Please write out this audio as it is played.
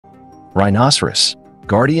Rhinoceros,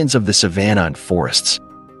 guardians of the savanna and forests.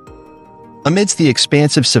 Amidst the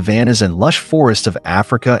expansive savannas and lush forests of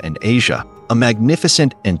Africa and Asia, a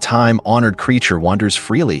magnificent and time-honored creature wanders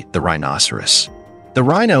freely, the rhinoceros. The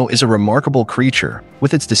rhino is a remarkable creature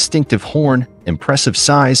with its distinctive horn, impressive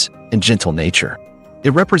size, and gentle nature.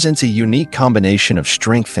 It represents a unique combination of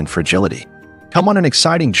strength and fragility. Come on an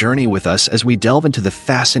exciting journey with us as we delve into the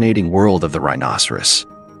fascinating world of the rhinoceros.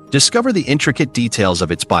 Discover the intricate details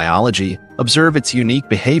of its biology, observe its unique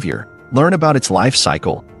behavior, learn about its life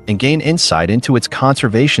cycle, and gain insight into its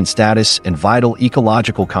conservation status and vital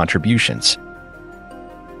ecological contributions.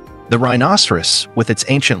 The rhinoceros, with its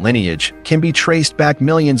ancient lineage, can be traced back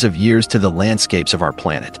millions of years to the landscapes of our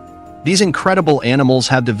planet. These incredible animals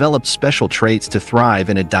have developed special traits to thrive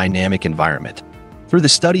in a dynamic environment. Through the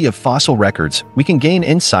study of fossil records, we can gain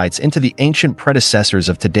insights into the ancient predecessors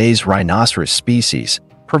of today's rhinoceros species,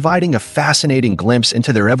 providing a fascinating glimpse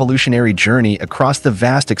into their evolutionary journey across the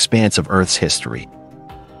vast expanse of Earth's history.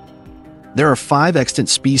 There are 5 extant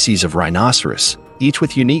species of rhinoceros, each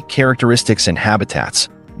with unique characteristics and habitats.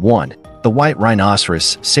 1. The white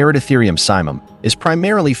rhinoceros, Ceratotherium simum, is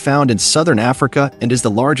primarily found in southern Africa and is the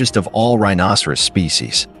largest of all rhinoceros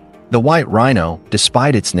species. The white rhino,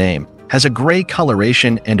 despite its name, has a gray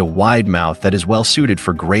coloration and a wide mouth that is well suited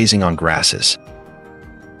for grazing on grasses.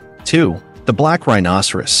 2. The black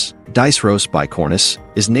rhinoceros, Diceros bicornis,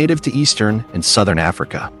 is native to eastern and southern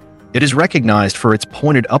Africa. It is recognized for its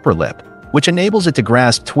pointed upper lip, which enables it to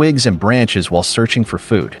grasp twigs and branches while searching for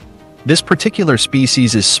food. This particular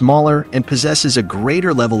species is smaller and possesses a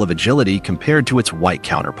greater level of agility compared to its white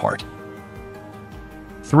counterpart.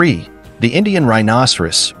 3. The Indian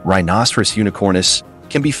rhinoceros, Rhinoceros unicornis,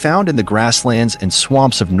 can be found in the grasslands and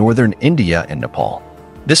swamps of northern India and Nepal.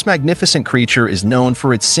 This magnificent creature is known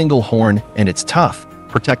for its single horn and its tough,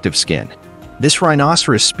 protective skin. This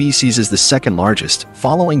rhinoceros species is the second largest,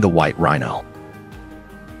 following the white rhino.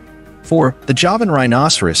 4. The Javan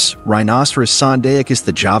rhinoceros, Rhinoceros sondaicus.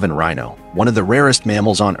 The Javan rhino, one of the rarest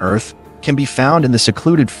mammals on Earth, can be found in the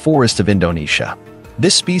secluded forest of Indonesia.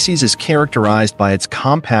 This species is characterized by its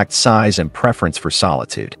compact size and preference for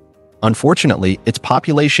solitude. Unfortunately, its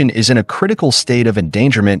population is in a critical state of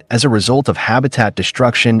endangerment as a result of habitat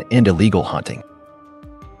destruction and illegal hunting.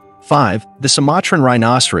 5. The Sumatran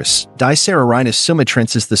rhinoceros, Dicerorhinus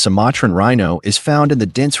sumatrensis. The Sumatran rhino is found in the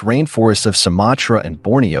dense rainforests of Sumatra and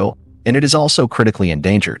Borneo, and it is also critically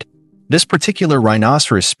endangered. This particular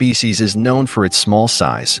rhinoceros species is known for its small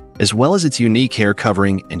size, as well as its unique hair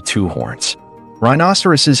covering and 2 horns.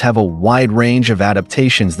 Rhinoceroses have a wide range of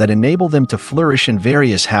adaptations that enable them to flourish in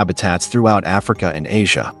various habitats throughout Africa and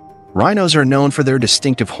Asia. Rhinos are known for their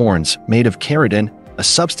distinctive horns, made of keratin, a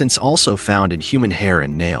substance also found in human hair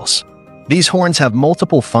and nails. These horns have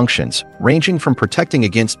multiple functions, ranging from protecting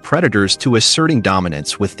against predators to asserting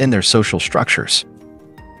dominance within their social structures.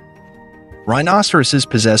 Rhinoceroses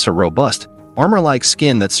possess a robust, armor-like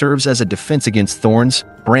skin that serves as a defense against thorns,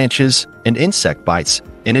 branches, and insect bites,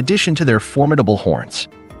 in addition to their formidable horns.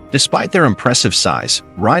 Despite their impressive size,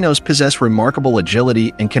 rhinos possess remarkable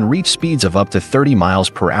agility and can reach speeds of up to 30 miles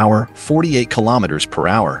per hour, 48 kilometers per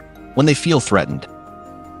hour, when they feel threatened.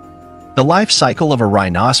 The life cycle of a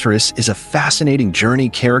rhinoceros is a fascinating journey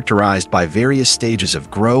characterized by various stages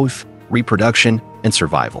of growth, reproduction, and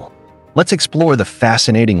survival. Let's explore the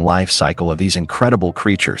fascinating life cycle of these incredible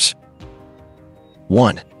creatures.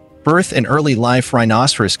 1. Birth and early life.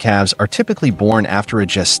 Rhinoceros calves are typically born after a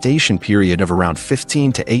gestation period of around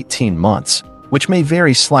 15 to 18 months, which may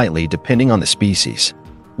vary slightly depending on the species.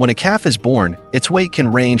 When a calf is born, its weight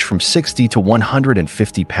can range from 60 to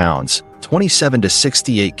 150 pounds, 27 to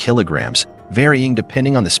 68 kilograms, varying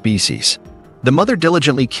depending on the species. The mother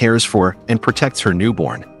diligently cares for and protects her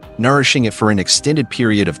newborn, nourishing it for an extended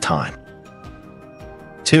period of time.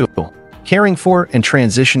 2. Caring for and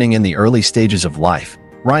transitioning. In the early stages of life,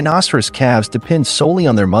 rhinoceros calves depend solely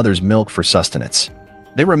on their mother's milk for sustenance.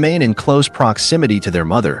 They remain in close proximity to their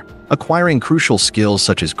mother, acquiring crucial skills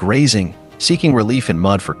such as grazing, seeking relief in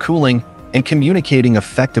mud for cooling, and communicating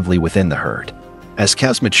effectively within the herd. As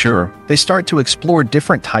calves mature, they start to explore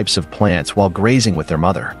different types of plants while grazing with their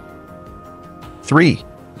mother. 3.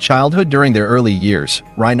 Childhood. During their early years,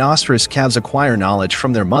 rhinoceros calves acquire knowledge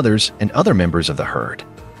from their mothers and other members of the herd.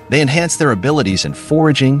 They enhance their abilities in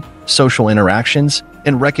foraging, social interactions,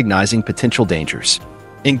 and recognizing potential dangers.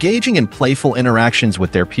 Engaging in playful interactions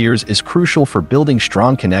with their peers is crucial for building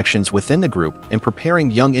strong connections within the group and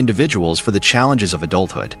preparing young individuals for the challenges of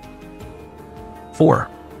adulthood. 4.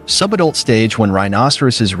 Subadult stage. When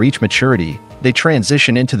rhinoceroses reach maturity, they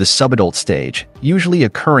transition into the subadult stage, usually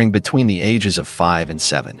occurring between the ages of 5 and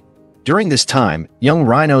 7. During this time, young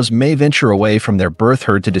rhinos may venture away from their birth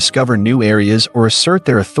herd to discover new areas or assert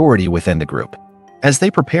their authority within the group. As they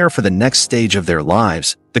prepare for the next stage of their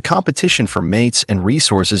lives, the competition for mates and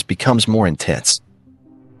resources becomes more intense.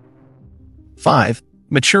 5.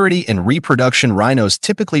 Maturity and reproduction. Rhinos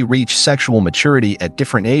typically reach sexual maturity at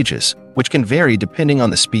different ages, which can vary depending on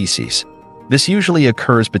the species. This usually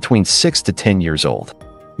occurs between 6 to 10 years old.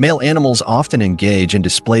 Male animals often engage in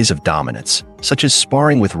displays of dominance, such as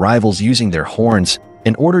sparring with rivals using their horns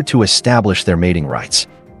in order to establish their mating rights.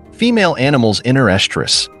 Female animals enter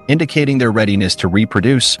estrus, indicating their readiness to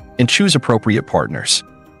reproduce and choose appropriate partners.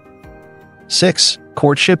 6.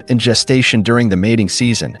 Courtship and gestation. During the mating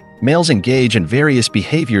season, males engage in various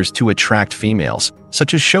behaviors to attract females,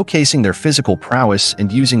 such as showcasing their physical prowess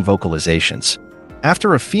and using vocalizations.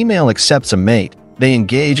 After a female accepts a mate, they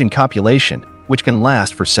engage in copulation, which can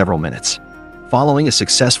last for several minutes. Following a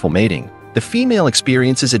successful mating, the female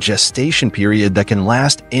experiences a gestation period that can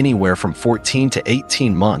last anywhere from 14 to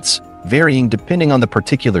 18 months, varying depending on the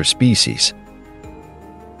particular species.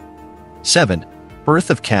 7. Birth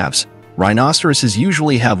of calves. Rhinoceroses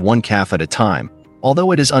usually have one calf at a time,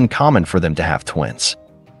 although it is uncommon for them to have twins.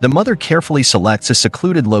 The mother carefully selects a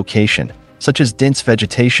secluded location, such as dense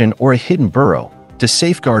vegetation or a hidden burrow, to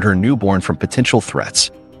safeguard her newborn from potential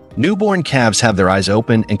threats. Newborn calves have their eyes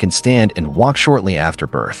open and can stand and walk shortly after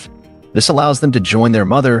birth. This allows them to join their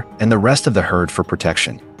mother and the rest of the herd for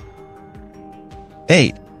protection.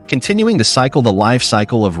 8. Continuing the cycle. The life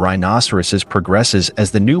cycle of rhinoceroses progresses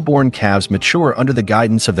as the newborn calves mature under the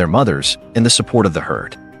guidance of their mothers and the support of the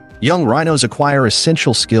herd. Young rhinos acquire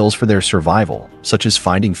essential skills for their survival, such as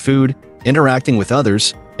finding food, interacting with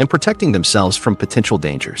others, and protecting themselves from potential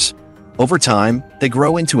dangers. Over time, they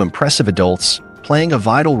grow into impressive adults, playing a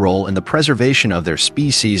vital role in the preservation of their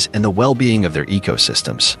species and the well-being of their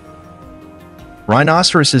ecosystems.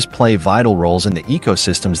 Rhinoceroses play vital roles in the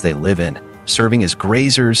ecosystems they live in, serving as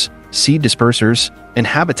grazers, seed dispersers, and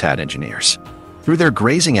habitat engineers. Through their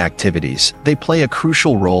grazing activities, they play a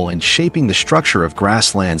crucial role in shaping the structure of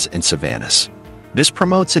grasslands and savannas. This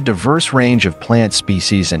promotes a diverse range of plant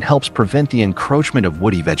species and helps prevent the encroachment of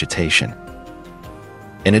woody vegetation.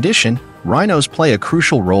 In addition, rhinos play a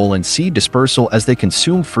crucial role in seed dispersal as they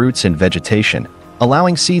consume fruits and vegetation,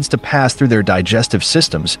 allowing seeds to pass through their digestive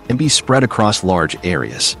systems and be spread across large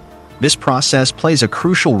areas. This process plays a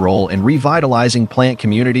crucial role in revitalizing plant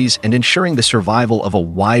communities and ensuring the survival of a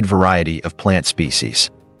wide variety of plant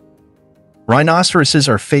species. Rhinoceroses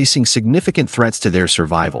are facing significant threats to their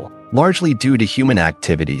survival, largely due to human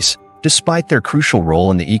activities, despite their crucial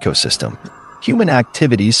role in the ecosystem. Human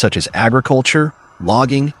activities such as agriculture,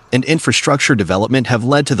 logging, and infrastructure development have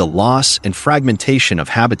led to the loss and fragmentation of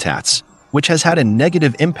habitats, which has had a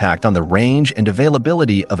negative impact on the range and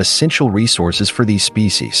availability of essential resources for these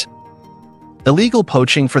species. Illegal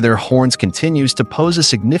poaching for their horns continues to pose a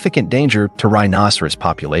significant danger to rhinoceros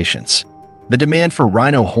populations. The demand for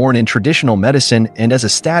rhino horn in traditional medicine and as a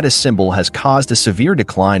status symbol has caused a severe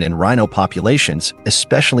decline in rhino populations,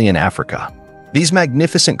 especially in Africa. These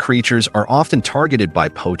magnificent creatures are often targeted by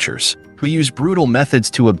poachers, who use brutal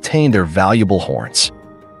methods to obtain their valuable horns.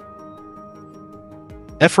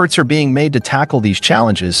 Efforts are being made to tackle these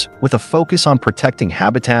challenges with a focus on protecting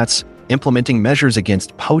habitats, implementing measures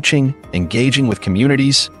against poaching, engaging with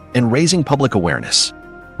communities, and raising public awareness.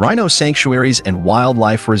 Rhino sanctuaries and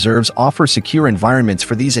wildlife reserves offer secure environments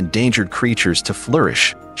for these endangered creatures to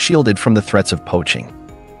flourish, shielded from the threats of poaching.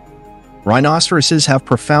 Rhinoceroses have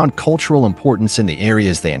profound cultural importance in the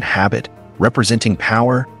areas they inhabit, representing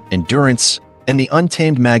power, endurance, and the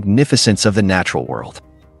untamed magnificence of the natural world.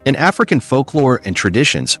 In African folklore and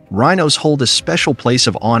traditions, rhinos hold a special place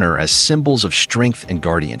of honor as symbols of strength and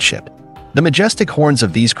guardianship. The majestic horns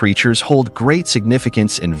of these creatures hold great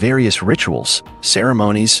significance in various rituals,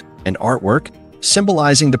 ceremonies, and artwork,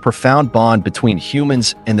 symbolizing the profound bond between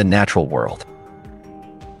humans and the natural world.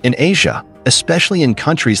 In Asia, especially in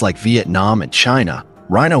countries like Vietnam and China,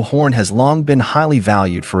 rhino horn has long been highly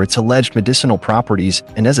valued for its alleged medicinal properties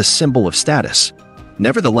and as a symbol of status.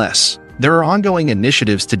 Nevertheless, there are ongoing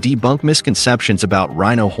initiatives to debunk misconceptions about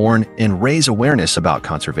rhino horn and raise awareness about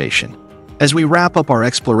conservation. As we wrap up our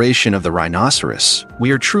exploration of the rhinoceros,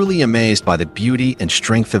 we are truly amazed by the beauty and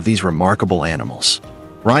strength of these remarkable animals.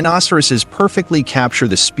 Rhinoceroses perfectly capture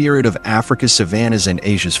the spirit of Africa's savannas and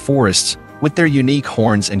Asia's forests with their unique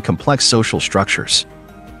horns and complex social structures.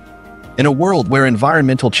 In a world where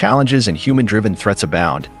environmental challenges and human-driven threats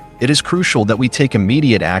abound, it is crucial that we take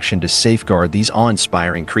immediate action to safeguard these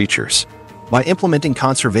awe-inspiring creatures. By implementing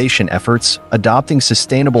conservation efforts, adopting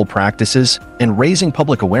sustainable practices, and raising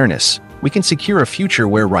public awareness, we can secure a future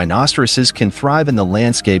where rhinoceroses can thrive in the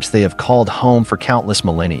landscapes they have called home for countless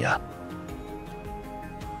millennia.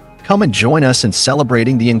 Come and join us in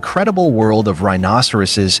celebrating the incredible world of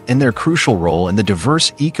rhinoceroses and their crucial role in the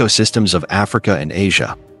diverse ecosystems of Africa and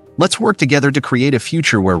Asia. Let's work together to create a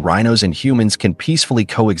future where rhinos and humans can peacefully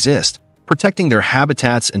coexist, protecting their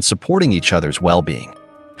habitats and supporting each other's well-being.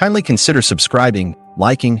 Kindly consider subscribing,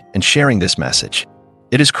 liking, and sharing this message.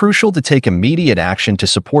 It is crucial to take immediate action to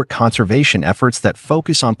support conservation efforts that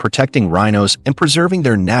focus on protecting rhinos and preserving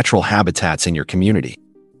their natural habitats in your community.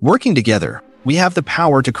 Working together, we have the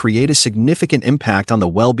power to create a significant impact on the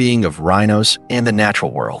well-being of rhinos and the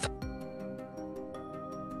natural world.